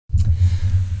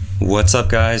What's up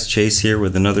guys, Chase here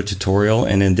with another tutorial,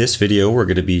 and in this video we're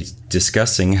going to be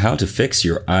discussing how to fix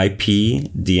your IP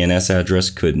DNS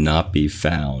address could not be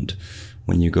found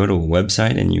when you go to a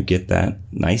website and you get that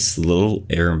nice little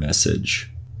error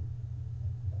message.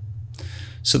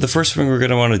 So the first thing we're going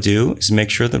to want to do is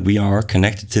make sure that we are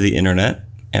connected to the internet,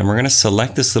 and we're going to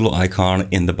select this little icon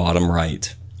in the bottom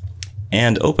right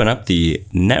and open up the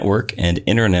network and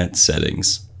internet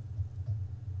settings.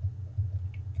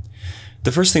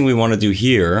 The first thing we want to do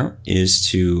here is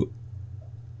to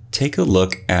take a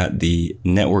look at the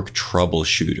Network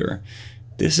Troubleshooter.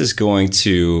 This is going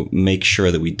to make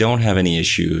sure that we don't have any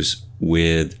issues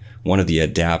with one of the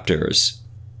adapters,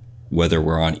 whether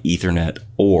we're on Ethernet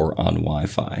or on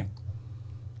Wi-Fi.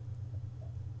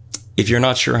 If you're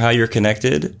not sure how you're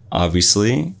connected,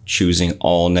 obviously choosing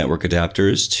all network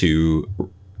adapters to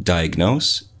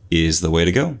diagnose is the way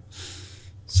to go.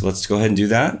 So let's go ahead and do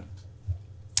that.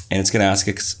 And it's going to ask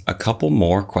us a couple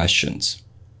more questions.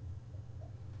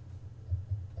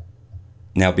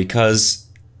 Now, because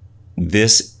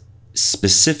this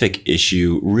specific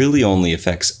issue really only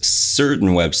affects certain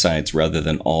websites rather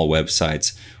than all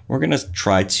websites, we're going to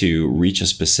try to reach a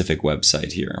specific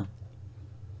website here.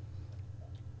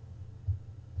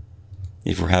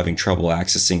 If we're having trouble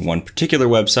accessing one particular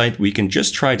website, we can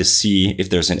just try to see if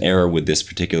there's an error with this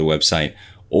particular website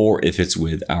or if it's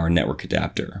with our network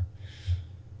adapter.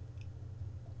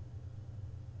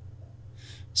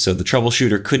 So the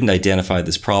troubleshooter couldn't identify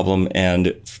this problem,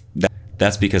 and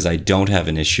that's because I don't have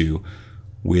an issue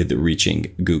with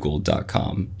reaching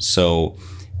google.com. So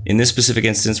in this specific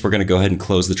instance, we're going to go ahead and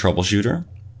close the troubleshooter,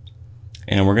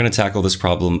 and we're going to tackle this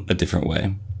problem a different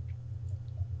way.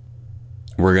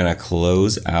 We're going to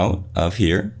close out of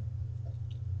here.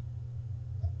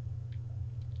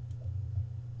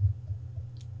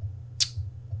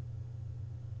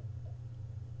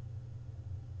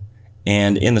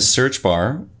 And in the search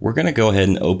bar, we're going to go ahead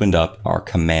and open up our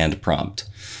command prompt.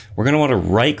 We're going to want to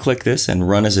right click this and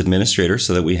run as administrator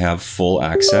so that we have full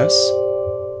access.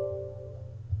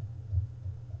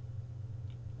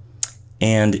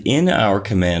 And in our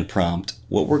command prompt,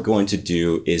 what we're going to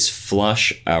do is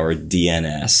flush our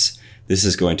DNS. This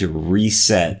is going to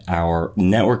reset our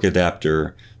network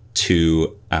adapter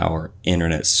to our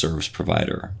internet service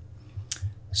provider.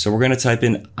 So we're going to type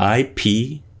in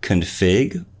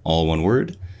ipconfig, all one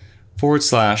word,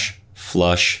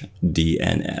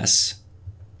 /flushdns,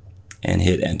 and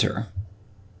hit enter.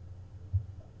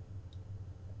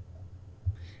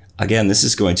 Again, this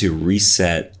is going to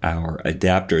reset our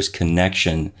adapter's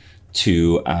connection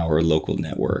to our local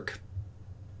network.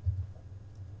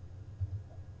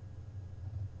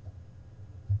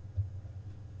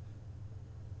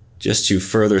 Just to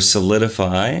further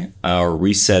solidify our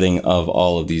resetting of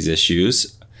all of these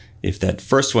issues, if that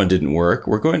first one didn't work,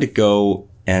 we're going to go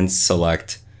and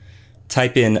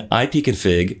type in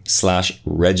ipconfig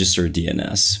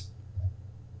 /registerdns.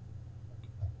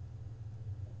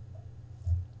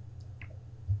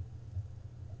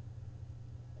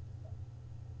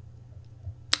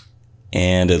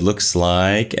 And it looks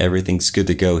like everything's good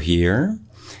to go here.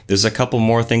 There's a couple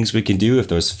more things we can do if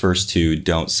those first two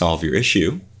don't solve your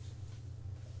issue.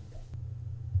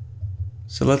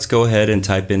 So let's go ahead and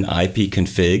type in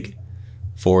ipconfig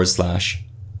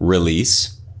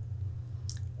 /release.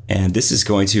 And this is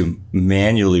going to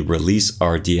manually release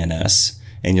our DNS.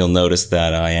 And you'll notice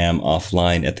that I am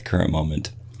offline at the current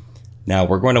moment. Now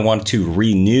we're going to want to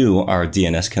renew our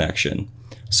DNS connection.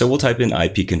 So we'll type in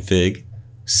ipconfig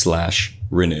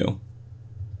 /renew.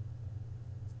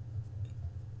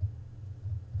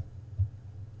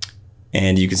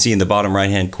 And you can see in the bottom right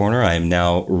hand corner, I am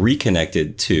now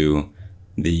reconnected to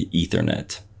the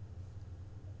Ethernet.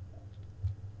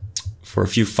 For a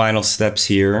few final steps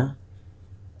here,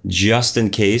 just in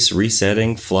case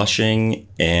resetting, flushing,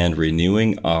 and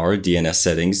renewing our DNS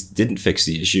settings didn't fix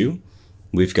the issue,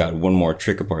 we've got one more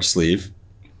trick up our sleeve.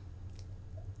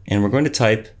 And we're going to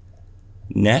type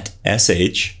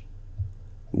netsh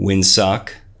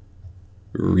winsock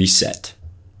reset.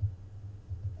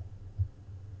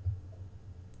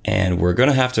 And we're going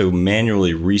to have to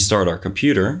manually restart our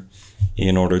computer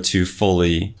in order to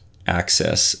fully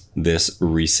access this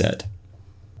reset.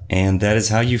 And that is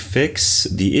how you fix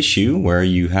the issue where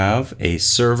you have a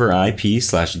server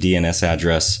IP/DNS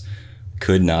address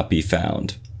could not be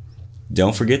found.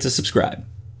 Don't forget to subscribe.